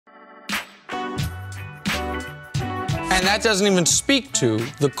And that doesn't even speak to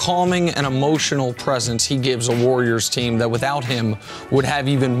the calming and emotional presence he gives a Warriors team that without him would have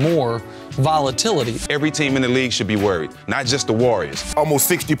even more volatility. Every team in the league should be worried, not just the Warriors. Almost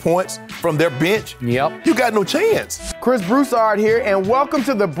 60 points from their bench. Yep. You got no chance. Chris Broussard here, and welcome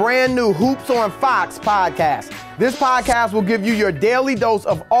to the brand new Hoops on Fox podcast. This podcast will give you your daily dose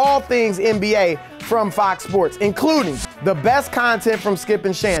of all things NBA from Fox Sports, including the best content from Skip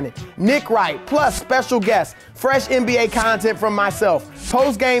and Shannon, Nick Wright, plus special guests, fresh NBA content from myself,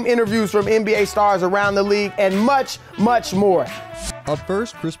 post-game interviews from NBA stars around the league, and much, much more. Up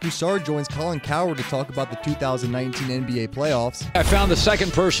first, Chris Broussard joins Colin Cowherd to talk about the 2019 NBA playoffs. I found the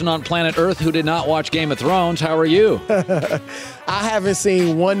second person on planet Earth who did not watch Game of Thrones. How are you? I haven't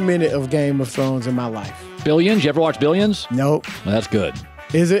seen 1 minute of Game of Thrones in my life. Billions? You ever watch Billions? Nope. Well, that's good.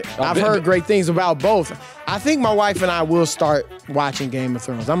 Is it? I've heard great things about both. I think my wife and I will start watching Game of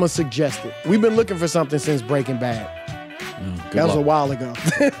Thrones. I'm going to suggest it. We've been looking for something since Breaking Bad. That was a while ago.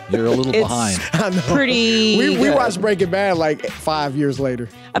 You're a little behind. I know. We watched Breaking Bad like 5 years later.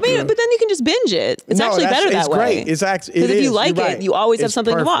 I mean, but then you can just binge it. It's actually better that way. It's great. It's because if you like it, you always have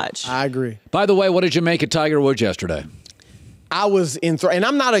something to watch. I agree. By the way, what did you make of Tiger Woods yesterday? I was and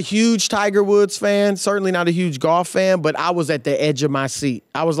I'm not a huge Tiger Woods fan, certainly not a huge golf fan, but I was at the edge of my seat.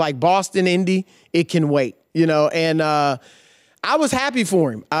 I was like, Boston, Indy, it can wait, and I was happy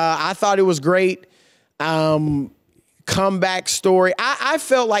for him. I thought it was great. Comeback story. I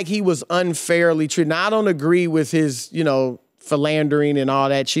felt like he was unfairly treated. Now, I don't agree with his, philandering and all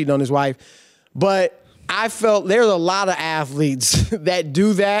that, cheating on his wife, but I felt there's a lot of athletes that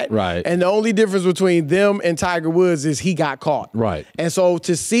do that. Right. And the only difference between them and Tiger Woods is he got caught. Right. And so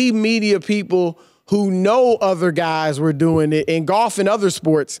to see media people who know other guys were doing it in golf and other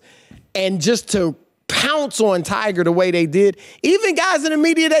sports, and just to pounce on Tiger the way they did, even guys in the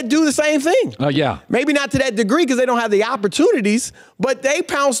media that do the same thing. Oh, yeah. Maybe not to that degree because they don't have the opportunities, but they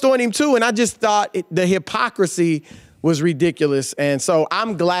pounced on him too. And I just thought the hypocrisy was ridiculous. And so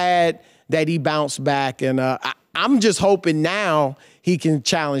I'm glad that he bounced back. And I'm just hoping now he can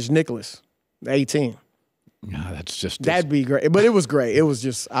challenge Nicholas, 18. Yeah, that'd be great. But it was great. It was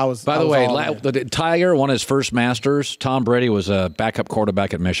just, By the way, Tiger won his first Masters. Tom Brady was a backup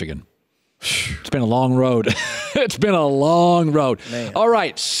quarterback at Michigan. It's been a long road. It's been a long road. Man. All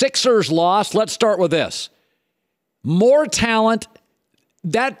right, Sixers lost. Let's start with this. More talent.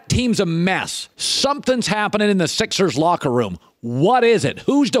 That team's a mess. Something's happening in the Sixers locker room. What is it?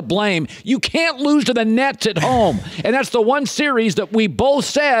 Who's to blame? You can't lose to the Nets at home. And that's the one series that we both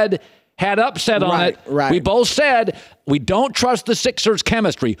said had upset on it. Right. We both said we don't trust the Sixers'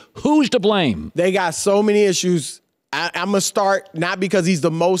 chemistry. Who's to blame? They got so many issues. I'm going to start, not because he's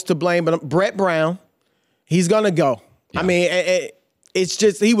the most to blame, but Brett Brown, he's going to go. Yeah. I mean, it's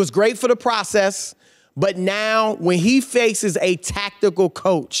just, he was great for the process, but now when he faces a tactical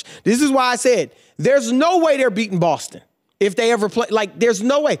coach, this is why I said, there's no way they're beating Boston if they ever play. Like, there's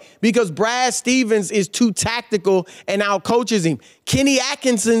no way, because Brad Stevens is too tactical and out-coaches him. Kenny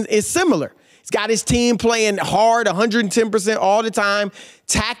Atkinson is similar. He's got his team playing hard, 110% all the time.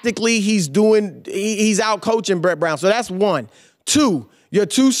 Tactically, he's out coaching Brett Brown. So that's one. Two, your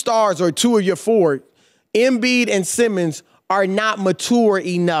two stars or two of your four, Embiid and Simmons, are not mature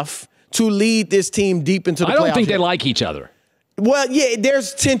enough to lead this team deep into the playoffs. I don't think they like each other. Well, yeah,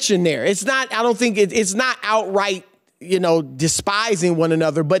 there's tension there. It's not, I don't think it's not outright, despising one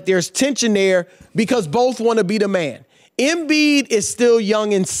another, but there's tension there because both want to be the man. Embiid is still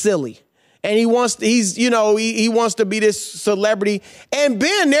young and silly. And he wants to be this celebrity. And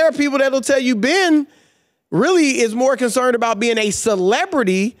Ben, there are people that'll tell you Ben really is more concerned about being a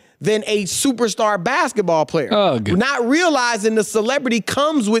celebrity than a superstar basketball player. Oh, good. Not realizing the celebrity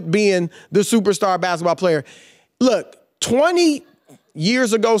comes with being the superstar basketball player. Look, 20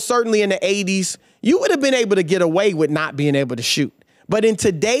 years ago, certainly in the 80s, you would have been able to get away with not being able to shoot. But in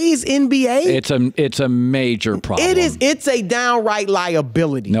today's NBA, it's a major problem. It is. It's a downright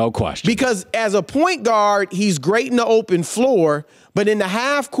liability. No question. Because as a point guard, he's great in the open floor, but in the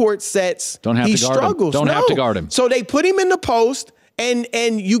half-court sets, he struggles. Don't have to guard him. So they put him in the post, and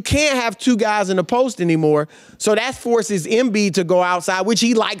you can't have two guys in the post anymore. So that forces Embiid to go outside, which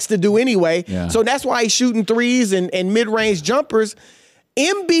he likes to do anyway. Yeah. So that's why he's shooting threes and mid-range jumpers.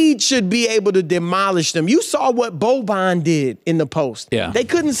 Embiid should be able to demolish them. You saw what Boban did in the post. Yeah. They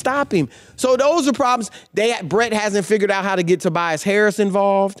couldn't stop him. So those are problems. Brett hasn't figured out how to get Tobias Harris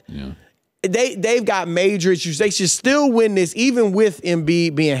involved. Yeah. They've got major issues. They should still win this, even with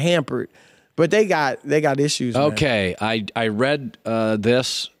Embiid being hampered. But they got issues. Okay, man. I read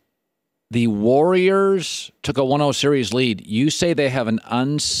this. The Warriors took a 1-0 series lead. You say they have an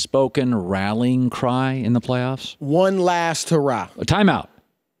unspoken rallying cry in the playoffs? One last hurrah. A timeout.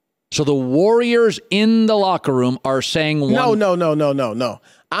 So the Warriors in the locker room are saying No.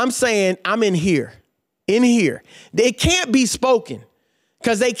 I'm saying I'm in here. In here. It can't be spoken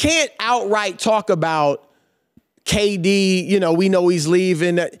because they can't outright talk about KD. We know he's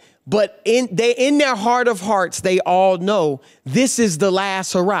leaving. But in their heart of hearts, they all know this is the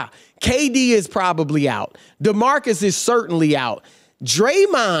last hurrah. KD is probably out. DeMarcus is certainly out.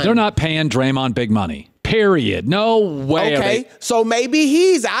 Draymond. They're not paying Draymond big money. Period. No way. Okay, so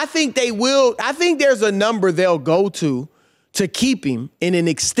maybe I think they will. I think there's a number they'll go to keep him in an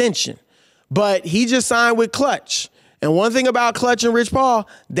extension. But he just signed with Clutch. And one thing about Clutch and Rich Paul,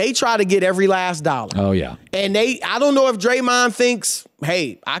 they try to get every last dollar. Oh, yeah. And I don't know if Draymond thinks,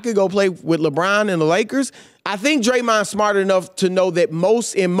 hey, I could go play with LeBron and the Lakers. I think Draymond's smart enough to know that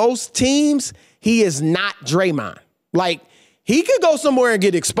in most teams, he is not Draymond. Like, he could go somewhere and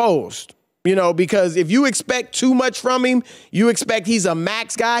get exposed, because if you expect too much from him, you expect he's a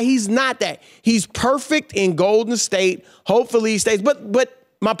max guy. He's not that. He's perfect in Golden State. Hopefully he stays. But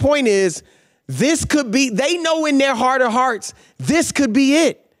my point is, this could be, they know in their heart of hearts, this could be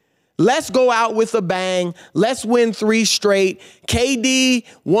it. Let's go out with a bang. Let's win 3 straight. KD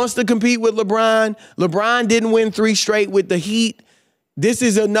wants to compete with LeBron. LeBron didn't win 3 straight with the Heat. This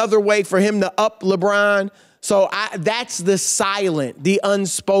is another way for him to up LeBron. So that's the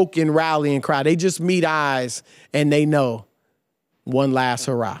unspoken rallying cry. They just meet eyes and they know one last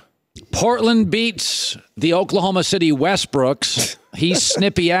hurrah. Portland beats the Oklahoma City Westbrooks. He's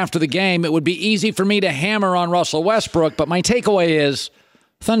snippy after the game. It would be easy for me to hammer on Russell Westbrook, but my takeaway is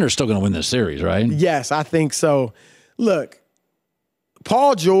Thunder's still going to win this series, right? Yes, I think so. Look,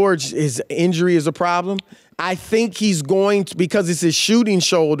 Paul George, his injury is a problem. I think he's going to, because it's his shooting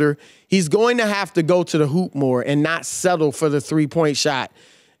shoulder, he's going to have to go to the hoop more and not settle for the 3-point shot.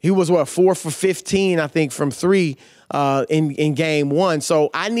 He was, 4 for 15, I think, from 3 in game 1.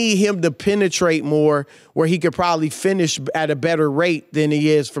 So I need him to penetrate more where he could probably finish at a better rate than he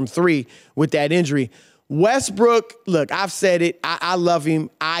is from 3 with that injury. Westbrook, look, I've said it. I love him.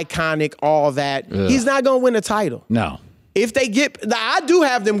 Iconic, all that. Ugh. He's not going to win a title. No. If they I do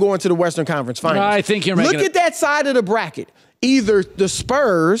have them going to the Western Conference Finals. No, I think you're making Look at that side of the bracket. Either the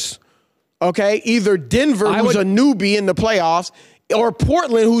Spurs, either Denver, who's a newbie in the playoffs, or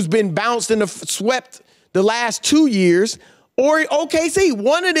Portland, who's been bounced and swept the last 2 years, or OKC.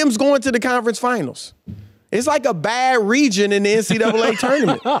 One of them's going to the conference finals. It's like a bad region in the NCAA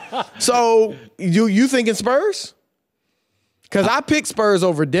tournament. So you thinking Spurs? Because I picked Spurs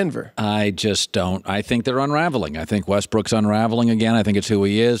over Denver. I just don't. I think they're unraveling. I think Westbrook's unraveling again. I think it's who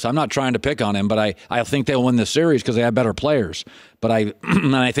he is. I'm not trying to pick on him, but I think they'll win this series because they have better players. But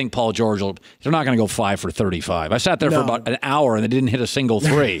I think Paul George they're not going to go 5 for 35. I sat there for about an hour and they didn't hit a single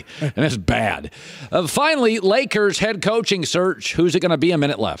 3. And it's bad. Finally, Lakers head coaching search. Who's it going to be? A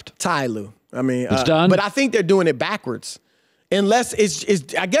minute left. Ty Lue. I mean, it's done. But I think they're doing it backwards. Unless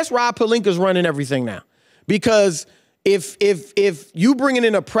I guess Rob Pelinka's running everything now. Because if you bringing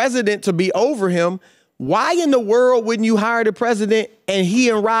in a president to be over him, why in the world wouldn't you hire the president and he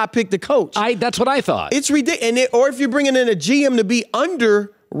and Rob pick the coach? That's what I thought. It's ridiculous. Or if you're bringing in a GM to be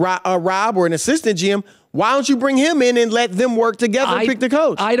under Rob or an assistant GM, why don't you bring him in and let them work together and pick the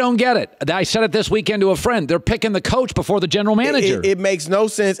coach? I don't get it. I said it this weekend to a friend. They're picking the coach before the general manager. It makes no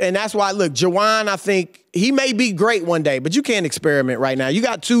sense. And that's why, look, Juwan, I think he may be great one day, but you can't experiment right now. You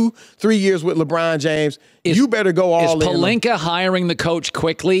got 2-3 years with LeBron James. You better go all in. Is Pelinka hiring the coach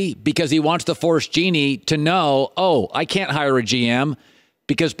quickly because he wants to force Jeannie to know, I can't hire a GM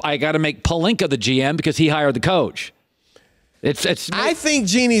because I got to make Pelinka the GM because he hired the coach? I think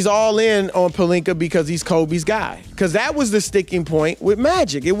Jeannie's all in on Pelinka because he's Kobe's guy. Because that was the sticking point with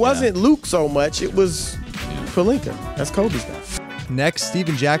Magic. It wasn't Luke so much. It was Pelinka. That's Kobe's guy. Next,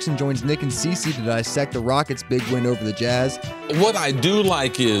 Steven Jackson joins Nick and Cece to dissect the Rockets' big win over the Jazz. What I do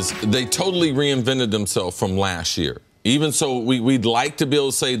like is they totally reinvented themselves from last year. Even so, we'd like to be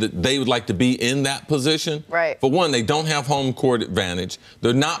able to say that they would like to be in that position. Right. For one, they don't have home court advantage.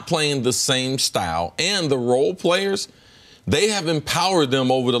 They're not playing the same style. And the role players, they have empowered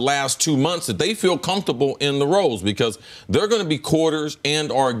them over the last 2 months that they feel comfortable in the roles because they're going to be quarters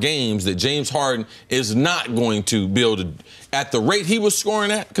and or games that James Harden is not going to be able to, at the rate he was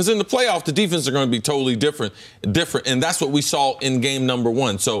scoring at, because in the playoff, the defense are going to be totally different, and that's what we saw in game number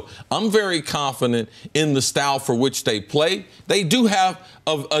 1. So I'm very confident in the style for which they play. They do have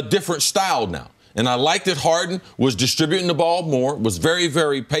a different style now. And I like that Harden was distributing the ball more, was very,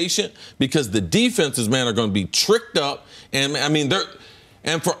 very patient because the defenses, man, are going to be tricked up. And, I mean,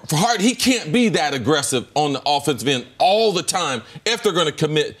 And for Harden, he can't be that aggressive on the offensive end all the time if they're going to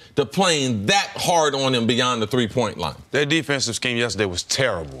commit to playing that hard on him beyond the three-point line. Their defensive scheme yesterday was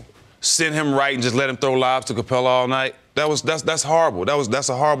terrible. Send him right and just let him throw lobs to Capella all night. That's horrible. That's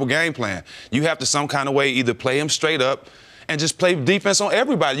a horrible game plan. You have to some kind of way either play him straight up and just play defense on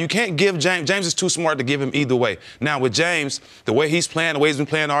everybody. You can't give James is too smart to give him either way. Now, with James, the way he's playing, the way he's been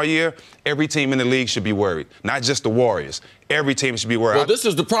playing all year, every team in the league should be worried, not just the Warriors. Every team should be worried. Well, this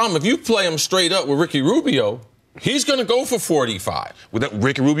is the problem. If you play him straight up with Ricky Rubio, he's going to go for 45.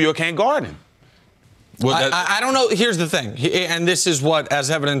 Ricky Rubio can't guard him. Well, I don't know. Here's the thing, and this is what, as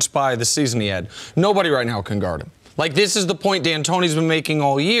evidenced by the season he had, nobody right now can guard him. Like, this is the point D'Antoni's been making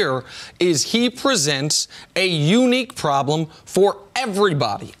all year, is he presents a unique problem for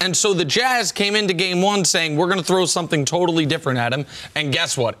everybody. And so the Jazz came into game one saying, we're going to throw something totally different at him. And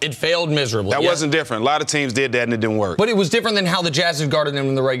guess what? It failed miserably. That wasn't different. A lot of teams did that and it didn't work. But it was different than how the Jazz had guarded him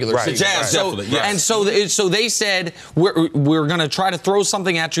in the regular season. The Jazz, definitely. Yes. And so they said, we're going to try to throw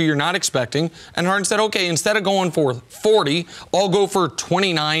something at you you're not expecting. And Harden said, okay, instead of going for 40, I'll go for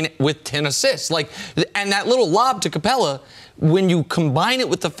 29 with 10 assists. And that little lob to Capella, when you combine it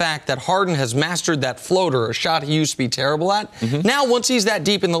with the fact that Harden has mastered that floater, a shot he used to be terrible at, now once he's that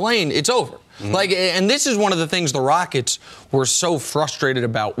deep in the lane, it's over. And this is one of the things the Rockets were so frustrated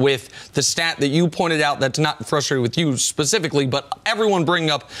about with the stat that you pointed out that's not frustrated with you specifically, but everyone bringing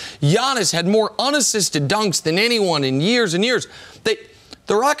up Giannis had more unassisted dunks than anyone in years and years.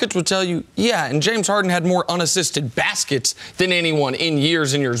 The Rockets would tell you, yeah, and James Harden had more unassisted baskets than anyone in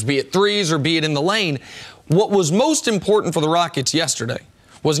years and years, be it threes or be it in the lane. What was most important for the Rockets yesterday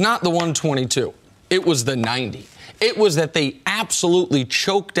was not the 122. It was the 90. It was that they absolutely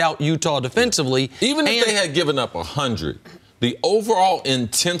choked out Utah defensively. Even if they had given up 100, the overall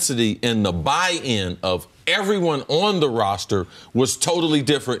intensity and the buy-in of everyone on the roster was totally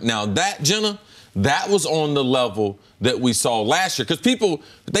different. Now, Jenna, that was on the level that we saw last year. Because people,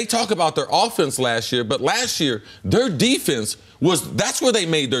 they talk about their offense last year, but last year, their defense that's where they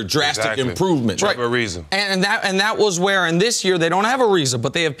made their drastic improvement. Right. For a reason. And that was where, and this year, they don't have a reason,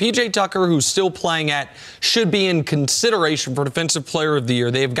 but they have P.J. Tucker, who's still playing should be in consideration for Defensive Player of the Year.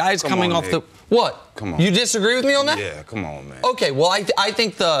 They have guys coming off the... What? Come on. You disagree with me on that? Yeah, come on, man. Okay, well, I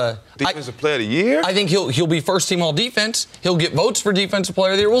think Defensive Player of the Year? I think he'll be first team all defense. He'll get votes for Defensive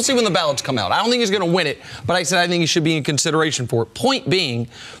Player of the Year. We'll see when the ballots come out. I don't think he's going to win it, but I said I think he should be in consideration for it. Point being,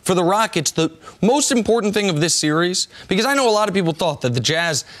 for the Rockets, the most important thing of this series, because I know a lot of people thought that the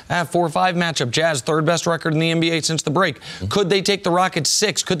Jazz, 4-5 matchup, Jazz third best record in the NBA since the break. Could they take the Rockets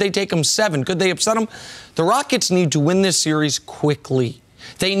 6? Could they take them 7? Could they upset them? The Rockets need to win this series quickly.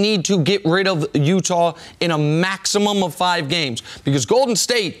 They need to get rid of Utah in a maximum of 5 games because Golden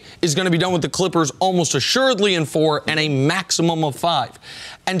State is going to be done with the Clippers almost assuredly in 4 and a maximum of 5.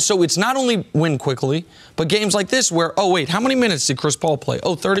 And so it's not only win quickly, but games like this where, oh, wait, how many minutes did Chris Paul play?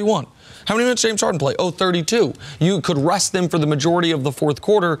 Oh, 31. How many minutes did James Harden play? Oh, 32. You could rest them for the majority of the fourth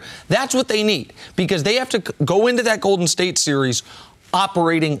quarter. That's what they need because they have to go into that Golden State series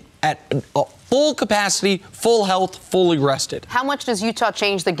operating at full capacity, full health, fully rested. How much does Utah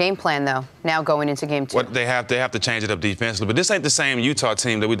change the game plan, though, now going into game 2? They have to change it up defensively. But this ain't the same Utah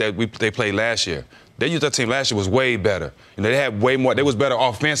team that they played last year. Their Utah team last year was way better. They had way more. They was better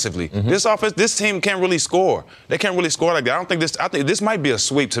offensively. This team can't really score. They can't really score like that. I think this might be a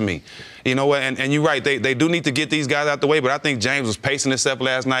sweep to me. You know what? And you're right. They do need to get these guys out the way. But I think James was pacing himself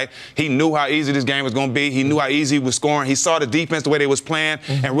last night. He knew how easy this game was going to be. He knew how easy he was scoring. He saw the defense the way they was playing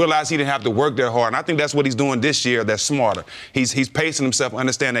and realized he didn't have to work that hard. And I think that's what he's doing this year. That's smarter. He's pacing himself,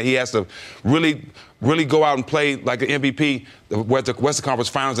 understand that he has to really go out and play like an MVP, the Western Conference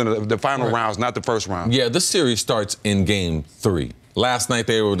Finals and the final rounds, not the first round. Yeah, this series starts in game 3. Last night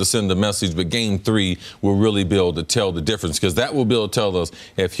they were able to send a message, but game 3 will really be able to tell the difference because that will be able to tell us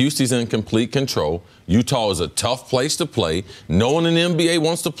if Houston's in complete control. Utah is a tough place to play. No one in the NBA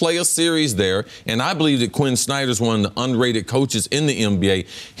wants to play a series there. And I believe that Quinn Snyder's one of the underrated coaches in the NBA.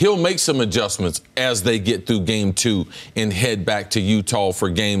 He'll make some adjustments as they get through game 2 and head back to Utah for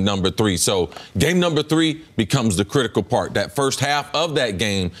game number 3. So game number 3 becomes the critical part, that first half of that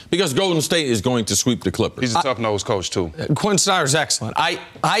game, because Golden State is going to sweep the Clippers. He's a tough-nosed coach, too. Quinn Snyder's excellent.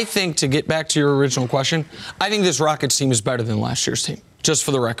 I think, to get back to your original question, I think this Rockets team is better than last year's team. just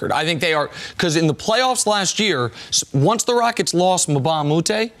for the record. I think they are, because in the playoffs last year, once the Rockets lost Mbah a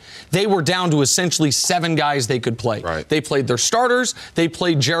Moute, they were down to essentially 7 guys they could play. Right. They played their starters, they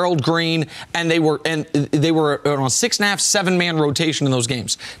played Gerald Green, and they were on a 6.5, 7-man rotation in those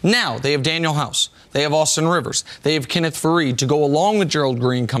games. Now they have Daniel House, they have Austin Rivers, they have Kenneth Faried to go along with Gerald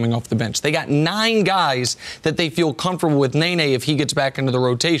Green coming off the bench. They got 9 guys that they feel comfortable with Nene if he gets back into the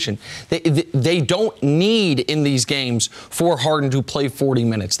rotation. They don't need in these games for Harden to play 40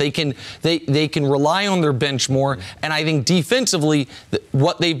 minutes. They can rely on their bench more, and I think defensively,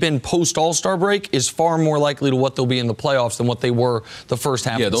 what they've been post All-Star break is far more likely to what they'll be in the playoffs than what they were the first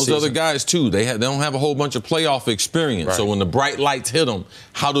half of the season. Yeah, those other guys too. They don't have a whole bunch of playoff experience. Right. So when the bright lights hit them,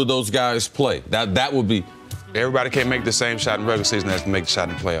 how do those guys play? That would be. Everybody can't make the same shot in regular season as to make the shot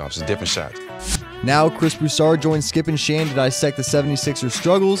in the playoffs. It's different shots. Now, Chris Broussard joins Skip and Shan to dissect the 76ers'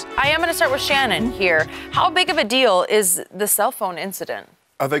 struggles. I am going to start with Shannon here. How big of a deal is the cell phone incident?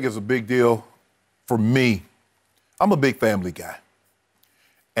 I think it's a big deal for me. I'm a big family guy.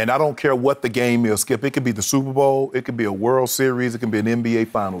 And I don't care what the game is, Skip. It could be the Super Bowl. It could be a World Series. It can be an NBA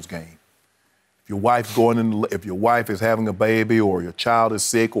Finals game. If your wife is having a baby, or your child is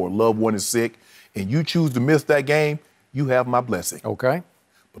sick, or a loved one is sick, and you choose to miss that game, you have my blessing. Okay.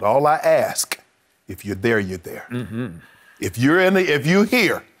 But all I ask, if you're there, you're there. Mm-hmm. If you're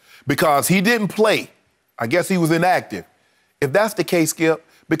here, because he didn't play, I guess he was inactive. If that's the case, Skip,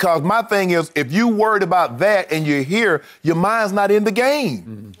 because my thing is, if you worried about that and you're here, your mind's not in the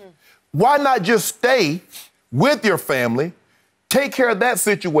game. Mm-hmm. Why not just stay with your family, take care of that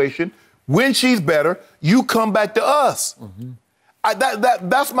situation? When she's better, you come back to us. Mm-hmm.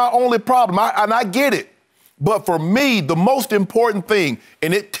 That's my only problem, and I get it. But for me, the most important thing,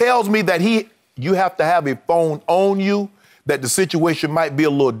 and it tells me that you have to have a phone on you, that the situation might be a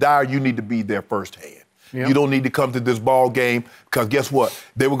little dire, you need to be there firsthand. Yep. You don't need to come to this ball game, because guess what?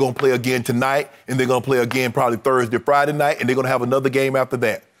 They were going to play again tonight, and they're going to play again probably Thursday, Friday night, and they're going to have another game after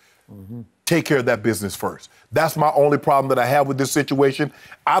that. Mm-hmm. Take care of that business first. That's my only problem that I have with this situation.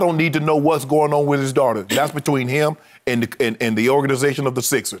 I don't need to know what's going on with his daughter. That's between him and the organization of the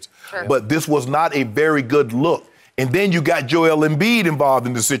Sixers. Sure. But this was not a very good look. And then you got Joel Embiid involved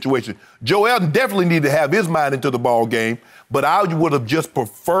in the situation. Joel definitely needed to have his mind into the ball game, but I would have just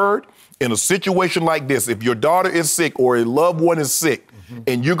preferred in a situation like this, if your daughter is sick or a loved one is sick, mm-hmm.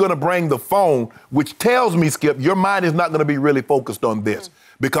 and you're going to bring the phone, which tells me, Skip, your mind is not going to be really focused on this. Mm-hmm.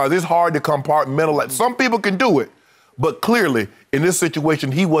 Because it's hard to compartmentalize. Some people can do it, but clearly, in this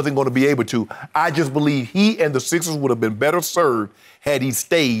situation, he wasn't going to be able to. I just believe he and the Sixers would have been better served had he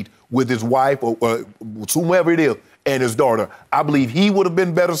stayed with his wife or whomever it is and his daughter. I believe he would have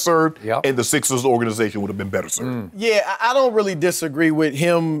been better served, and the Sixers organization would have been better served. Yeah, I don't really disagree with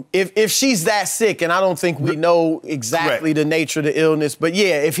him. If she's that sick, and I don't think we know exactly the nature of the illness, but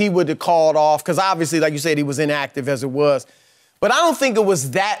yeah, if he would have called off, because obviously, like you said, he was inactive as it was. But I don't think it was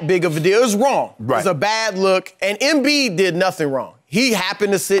that big of a deal. It was wrong. Right. It was a bad look. And Embiid did nothing wrong. He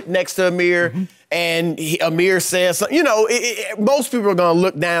happened to sit next to Amir, mm-hmm. and Amir says something. You know, most people are going to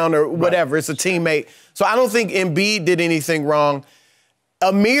look down or whatever. Right. It's a teammate. So I don't think Embiid did anything wrong.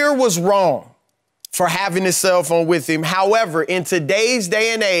 Amir was wrong for having his cell phone with him. However, in today's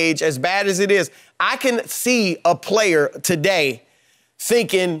day and age, as bad as it is, I can see a player today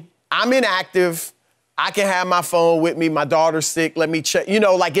thinking, I'm inactive, I can have my phone with me. My daughter's sick. Let me check. You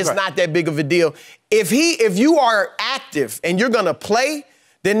know, like it's not that big of a deal. If you are active and you're going to play,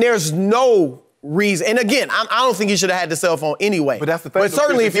 then there's no reason. And again, I don't think he should have had the cell phone anyway. But that's the thing. But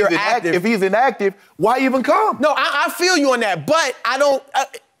certainly if you're active. If he's inactive, why even come? No, I feel you on that. But I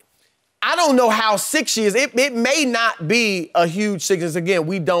don't know how sick she is. It may not be a huge sickness. Again,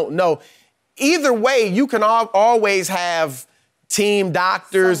 we don't know. Either way, you can always have team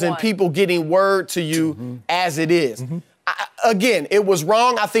doctors and people getting word to you as it is. Mm-hmm. Again, it was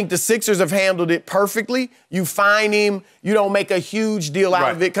wrong. I think the Sixers have handled it perfectly. You fine him. You don't make a huge deal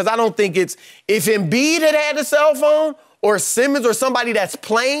out of it, because I don't think it's – if Embiid had a cell phone or Simmons or somebody that's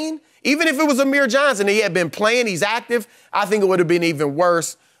playing, even if it was Amir Johnson and he had been playing, he's active, I think it would have been even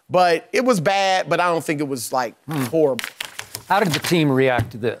worse. But it was bad, but I don't think it was, like, horrible. How did the team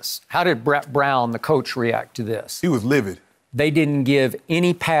react to this? How did Brett Brown, the coach, react to this? He was livid. They didn't give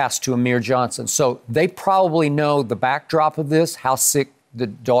any pass to Amir Johnson. So they probably know the backdrop of this, how sick the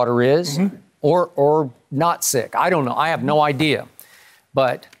daughter is, or not sick. I don't know. I have no idea.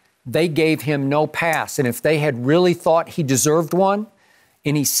 But they gave him no pass. And if they had really thought he deserved one,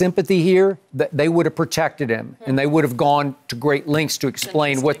 any sympathy here, they would have protected him. And they would have gone to great lengths to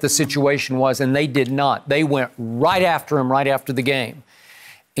explain what the situation was. And they did not. They went right after him right after the game.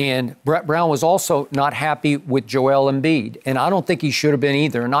 And Brett Brown was also not happy with Joel Embiid, and I don't think he should have been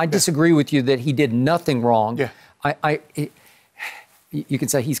either. And I disagree with you that he did nothing wrong. Yeah. You can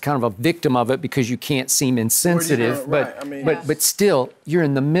say he's kind of a victim of it because you can't seem insensitive, but still, you're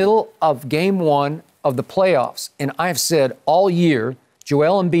in the middle of game 1 of the playoffs, and I've said all year,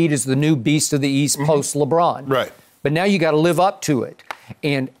 Joel Embiid is the new beast of the East post LeBron. Right. But now you got to live up to it.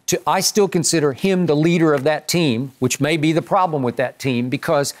 And I still consider him the leader of that team, which may be the problem with that team,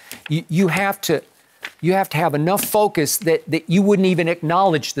 because you have to have enough focus that you wouldn't even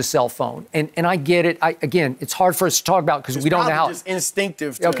acknowledge the cell phone. And I get it. Again, it's hard for us to talk about because we don't know how. It's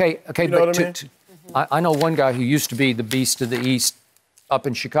instinctive. Okay. You know what I mean? I know one guy who used to be the beast of the East up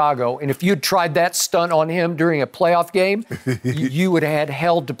in Chicago, and if you'd tried that stunt on him during a playoff game, you would have had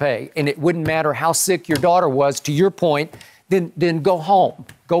hell to pay, and it wouldn't matter how sick your daughter was. To your point, then go home,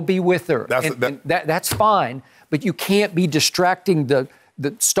 go be with her. That's fine, but you can't be distracting the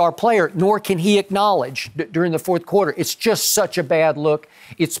star player, nor can he acknowledge during the fourth quarter. It's just such a bad look.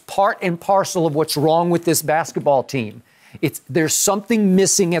 It's part and parcel of what's wrong with this basketball team. There's something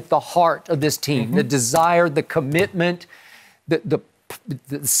missing at the heart of this team, the desire, the commitment, the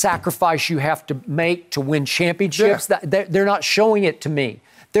sacrifice you have to make to win championships. They're not showing it to me.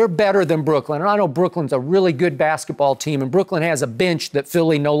 They're better than Brooklyn. And I know Brooklyn's a really good basketball team, and Brooklyn has a bench that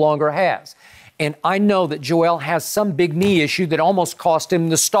Philly no longer has. And I know that Joel has some big knee issue that almost cost him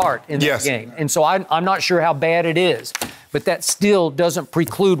the start in that game. And so I'm not sure how bad it is. But that still doesn't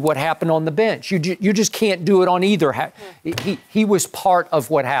preclude what happened on the bench. You just can't do it on either. He was part of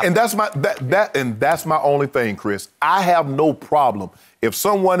what happened. And that's my only thing, Chris. I have no problem if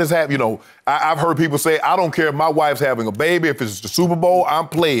someone is having, I've heard people say, I don't care if my wife's having a baby, if it's the Super Bowl, I'm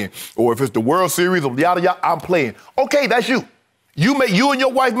playing, or if it's the World Series, or yada yada, I'm playing. Okay, that's you. You and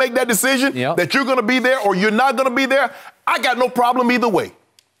your wife make that decision that you're going to be there or you're not going to be there. I got no problem either way.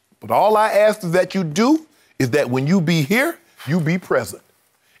 But all I ask is that you do is that when you be here, you be present.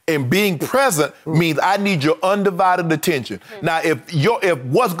 And being present means I need your undivided attention. Now, if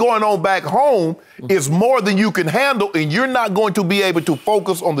what's going on back home is more than you can handle and you're not going to be able to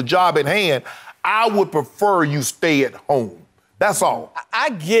focus on the job at hand, I would prefer you stay at home. That's all.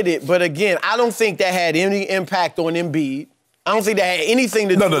 I get it, but again, I don't think that had any impact on Embiid. I don't think that had anything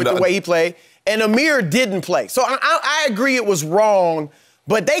to do with the way he played. And Amir didn't play. So I agree it was wrong,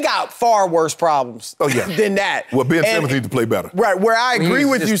 but they got far worse problems than that. Well, Ben Simmons needs to play better. Right, where I agree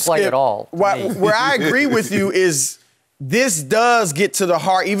with you, Skip, where I agree with you is this does get to the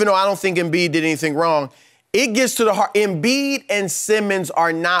heart, even though I don't think Embiid did anything wrong, it gets to the heart. Embiid and Simmons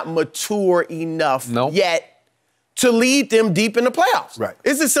are not mature enough yet to lead them deep in the playoffs. Right.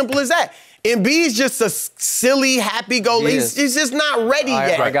 It's as simple as that. Embiid's just a silly, happy-go-lucky. He's just not ready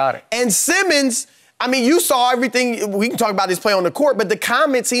yet. I got it. And Simmons, I mean, you saw everything. We can talk about his play on the court, but the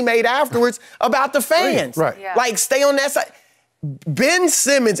comments he made afterwards about the fans. Right. Yeah. Like, stay on that side. Ben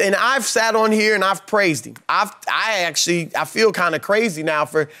Simmons, and I've sat on here and I've praised him. I feel kind of crazy now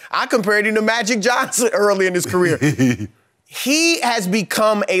I compared him to Magic Johnson early in his career. He has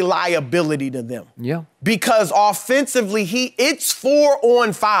become a liability to them. Yeah. Because offensively, it's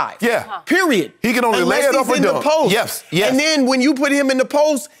 4-on-5. Yeah. Period. He can only lay it up in the post. Yes. And then when you put him in the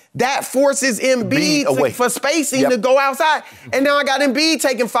post, that forces Embiid for spacing to go outside. And now I got Embiid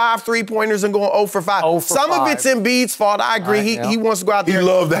taking 5 3-pointers and going 0 for 5. Some of it's Embiid's fault. I agree. He wants to go out there. He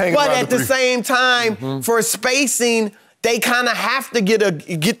loves to hang around. But at the same time, for spacing, they kind of have to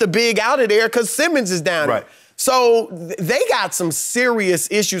get the big out of there because Simmons is down there. So they got some serious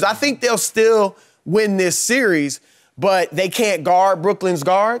issues. I think they'll still win this series, but they can't guard Brooklyn's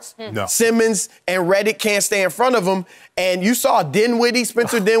guards. No. Simmons and Redick can't stay in front of them. And you saw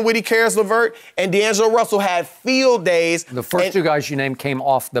Spencer Dinwiddie, Karis LeVert, and D'Angelo Russell had field days. The first two guys you named came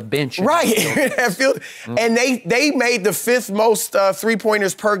off the bench. Right. And they made the 5th most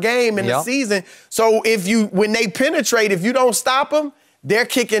 3-pointers per game in the season. So when they penetrate, if you don't stop them, they're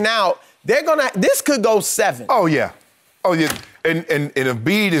kicking out. This could go 7. Oh, yeah. And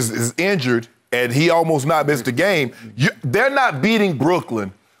Embiid is injured, and he almost not missed the game. They're not beating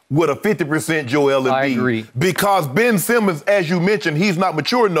Brooklyn with a 50% Joel Embiid. I agree. Because Ben Simmons, as you mentioned, he's not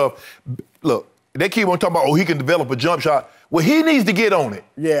mature enough. Look, they keep on talking about, he can develop a jump shot. Well, he needs to get on it.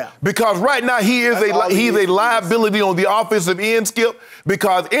 Yeah. Because right now he's a liability on the offensive end, Skip,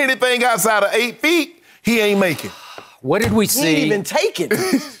 because anything outside of 8 feet, he ain't making. What did we see? He ain't even taking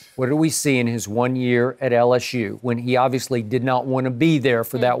it. What did we see in his 1 year at LSU when he obviously did not want to be there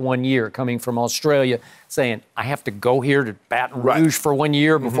for that 1 year, coming from Australia, saying, I have to go here to Baton Rouge for 1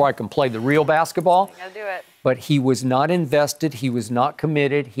 year before I can play the real basketball? You gotta do it. but he was not invested. He was not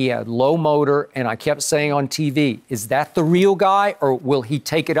committed. He had low motor. And I kept saying on TV, is that the real guy, or will he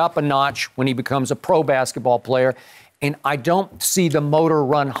take it up a notch when he becomes a pro basketball player? And I don't see the motor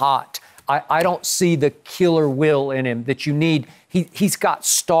run hot. I don't see the killer will in him that you need. He's got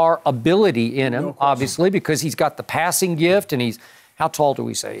star ability in him, obviously, because he's got the passing gift, and he's, how tall do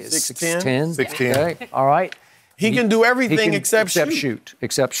we say? 6'10". 6'10". Okay, all right. He can do everything except shoot.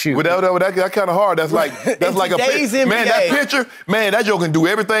 Except shoot. Well, that's kind of hard. That's like a pitcher. Man, that pitcher, man, that joke can do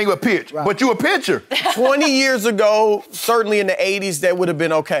everything but pitch. Right. But you a pitcher. 20 years ago, certainly in the 80s, that would have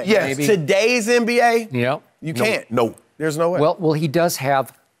been okay. Yes. Maybe. Today's NBA, you can't. No. There's no way. Well, he does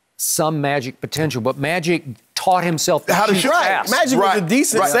have some Magic potential, but Magic taught himself how to shoot fast. Magic was a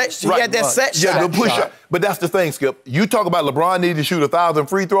decent set. He had that set shot. Yeah, the push shot. But that's the thing, Skip. You talk about LeBron needing to shoot 1,000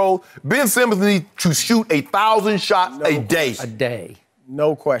 free throws. Ben Simmons needs to shoot 1,000 shots a day. A day.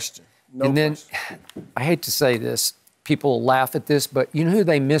 No question. Then, I hate to say this, people laugh at this, but you know who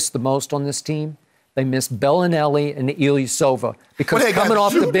they miss the most on this team? They miss Bellinelli and Ilyasova. Because coming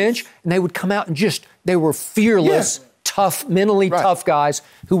off the bench, and they would come out and they were fearless, tough, mentally tough guys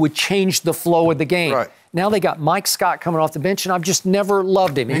who would change the flow of the game. Right. Now they got Mike Scott coming off the bench, and I've just never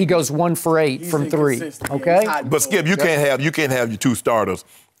loved him. He goes 1 for 8 from 3. Okay, but Skip, you can't have your 2 starters.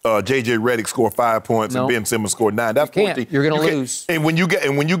 J.J. Redick scored 5 points and Ben Simmons scored 9. That's 14. You're going to lose. And when you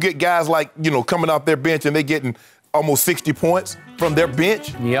get guys like coming off their bench and they getting almost 60 points from their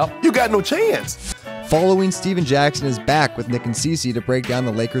bench, you got no chance. Following, Steven Jackson is back with Nick and Cece to break down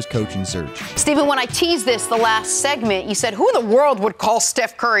the Lakers coaching search. Steven, when I teased this the last segment, you said, who in the world would call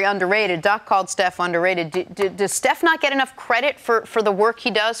Steph Curry underrated? Doc called Steph underrated. Does Steph not get enough credit for the work he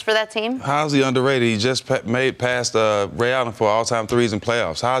does for that team? How's he underrated? He just made past Ray Allen for all-time threes in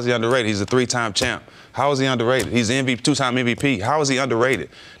playoffs. How is he underrated? He's a 3-time champ. How is he underrated? He's an 2-time MVP. How is he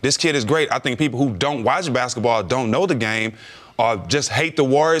underrated? This kid is great. I think people who don't watch basketball, don't know the game, or just hate the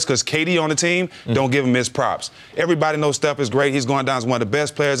Warriors because KD on the team, don't give him his props. Everybody knows Steph is great. He's going down as one of the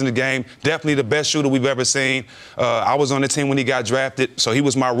best players in the game, definitely the best shooter we've ever seen. I was on the team when he got drafted, so he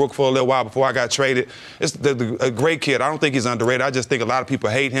was my rook for a little while before I got traded. It's a great kid. I don't think he's underrated. I just think a lot of people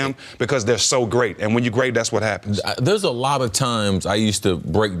hate him because they're so great. And when you're great, that's what happens. There's a lot of times I used to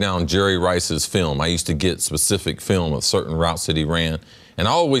break down Jerry Rice's film. I used to get specific film of certain routes that he ran. And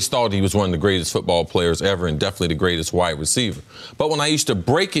I always thought he was one of the greatest football players ever and definitely the greatest wide receiver. But when I used to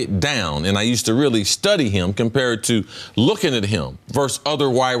break it down and I used to really study him compared to looking at him versus other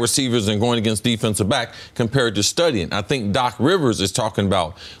wide receivers and going against defensive back compared to studying, I think Doc Rivers is talking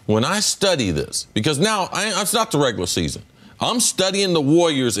about when I study this, because now it's not the regular season. I'm studying the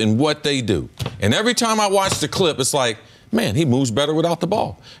Warriors and what they do. And every time I watch the clip, it's like, man, he moves better without the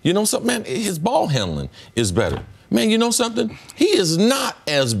ball. You know something, man? His ball handling is better. Man, you know something? He is not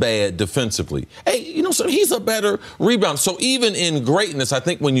as bad defensively. Hey, you know something? He's a better rebounder. So even in greatness, I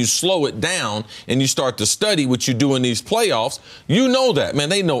think when you slow it down and you start to study what you do in these playoffs, you know that. Man,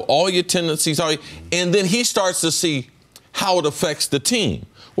 they know all your tendencies. And then he starts to see how it affects the team.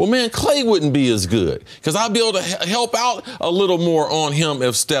 Well, man, Clay wouldn't be as good because I'll be able to help out a little more on him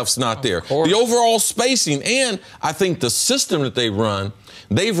if Steph's not there. The overall spacing and I think the system that they run,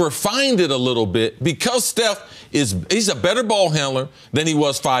 they've refined it a little bit because Steph he's a better ball handler than he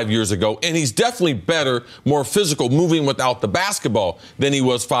was 5 years ago, and he's definitely better, more physical, moving without the basketball than he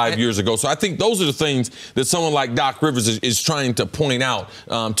was 5 years ago. So I think those are the things that someone like Doc Rivers is trying to point out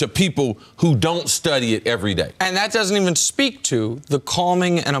to people who don't study it every day. And that doesn't even speak to the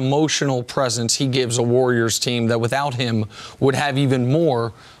calming and emotional presence he gives a Warriors team that without him would have even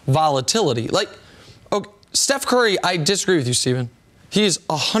more volatility. Like, okay, Steph Curry, I disagree with you, Steven. He is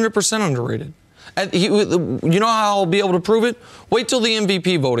 100% underrated. And you know how I'll be able to prove it? Wait till the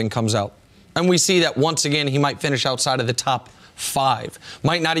MVP voting comes out. And we see that once again, he might finish outside of the top 5.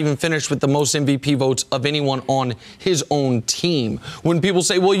 Might not even finish with the most MVP votes of anyone on his own team. When people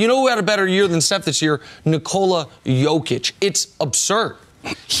say, well, you know who had a better year than Steph this year? Nikola Jokic. It's absurd.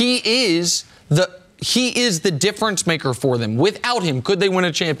 He is the difference maker for them. Without him, could they win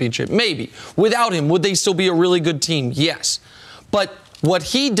a championship? Maybe. Without him, would they still be a really good team? Yes. But what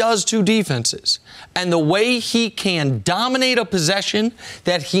he does to defenses and the way he can dominate a possession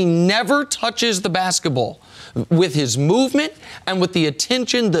that he never touches the basketball with his movement and with the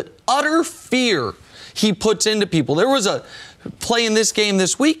attention, the utter fear he puts into people. There was a play in this game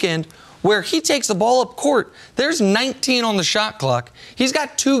this weekend where he takes the ball up court. There's 19 on the shot clock. He's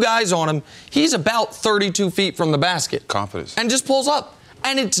got 2 guys on him. He's about 32 feet from the basket. Confidence. And just pulls up.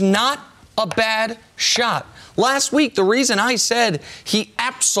 And it's not a bad shot. Last week, the reason I said he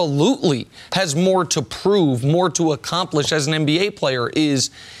absolutely has more to prove, more to accomplish as an NBA player is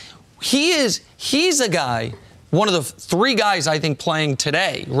he's a guy, one of the 3 guys I think playing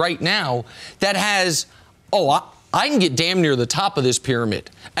today, right now, that has, I can get damn near the top of this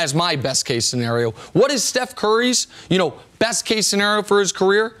pyramid as my best case scenario. What is Steph Curry's, best case scenario for his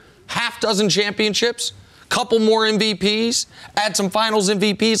career? 6 championships, couple more MVPs, add some finals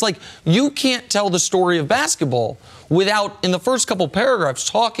MVPs. Like, you can't tell the story of basketball without, in the first couple paragraphs,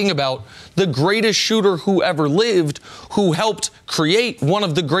 talking about the greatest shooter who ever lived, who helped create one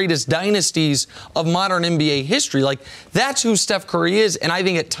of the greatest dynasties of modern NBA history. Like, that's who Steph Curry is. And I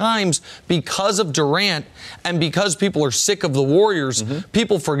think at times, because of Durant and because people are sick of the Warriors,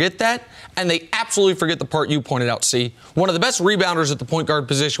 people forget that. And they absolutely forget the part you pointed out, C. One of the best rebounders at the point guard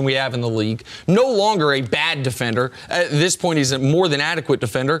position we have in the league. No longer a bad defender. At this point, he's a more than adequate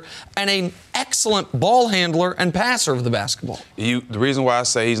defender. And an excellent ball handler and passer of the basketball. The reason why I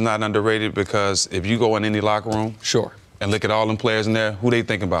say he's not underrated, because if you go in any locker room, and look at all them players in there, who they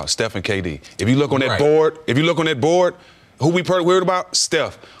thinking about? Steph and KD. If you look on that board, who we worried about?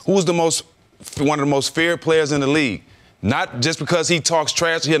 Steph. Who's one of the most feared players in the league? Not just because he talks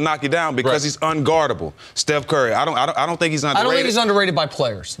trash, he'll knock you down, because he's unguardable. Steph Curry. I don't think he's underrated. I don't think he's underrated by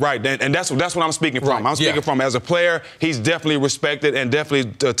players. Right, and that's what I'm speaking from. I'm speaking from as a player. He's definitely respected and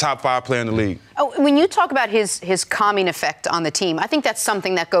definitely the top 5 player in the league. When you talk about his calming effect on the team, I think that's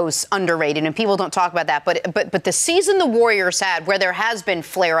something that goes underrated, and people don't talk about that. But the season the Warriors had, where there has been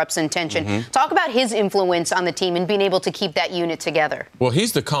flare-ups and tension, talk about his influence on the team and being able to keep that unit together. Well,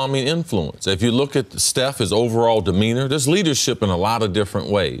 he's the calming influence. If you look at Steph, his overall demeanor, there's leadership in a lot of different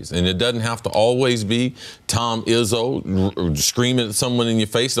ways, and it doesn't have to always be Tom Izzo screaming at someone in your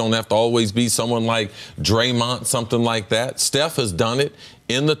face. It don't have to always be someone like Draymond, something like that. Steph has done it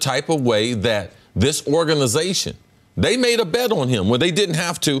in the type of way that this organization, they made a bet on him when they didn't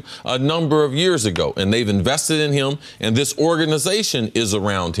have to a number of years ago, and they've invested in him, and this organization is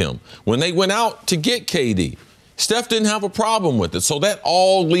around him. When they went out to get KD, Steph didn't have a problem with it. So that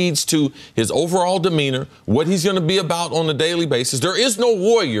all leads to his overall demeanor, what he's going to be about on a daily basis. There is no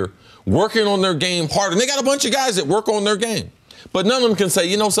Warrior working on their game harder. And they got a bunch of guys that work on their game. But none of them can say,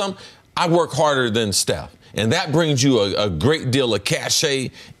 you know something, I work harder than Steph. And that brings you a great deal of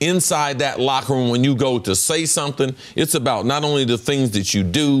cachet inside that locker room when you go to say something. It's about not only the things that you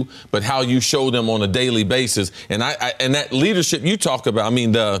do, but how you show them on a daily basis. And and that leadership you talk about, I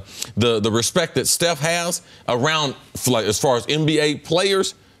mean, the respect that Steph has around, like, as far as NBA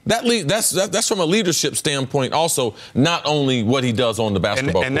players, that's from a leadership standpoint also, not only what he does on the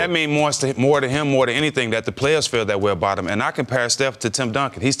basketball court. And that means more to him, more than anything, that the players feel that way about him. And I compare Steph to Tim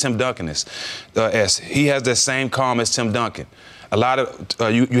Duncan. He's Tim Duncan-esque. He has the same calm as Tim Duncan. A lot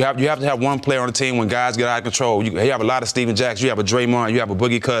of you have to have one player on the team when guys get out of control. You have a lot of Steven Jackson, you have a Draymond, you have a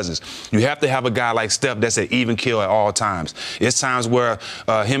Boogie Cousins. You have to have a guy like Steph that's an even kill at all times. It's times where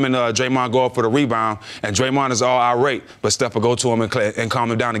him and Draymond go up for the rebound, and Draymond is all irate, but Steph will go to him and calm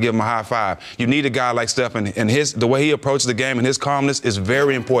him down and give him a high five. You need a guy like Steph, and the way he approaches the game and his calmness is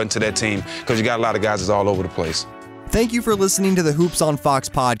very important to that team, because you got a lot of guys that's all over the place. Thank you for listening to the Hoops on Fox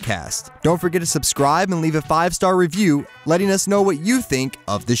podcast. Don't forget to subscribe and leave a 5-star review letting us know what you think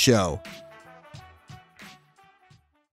of the show.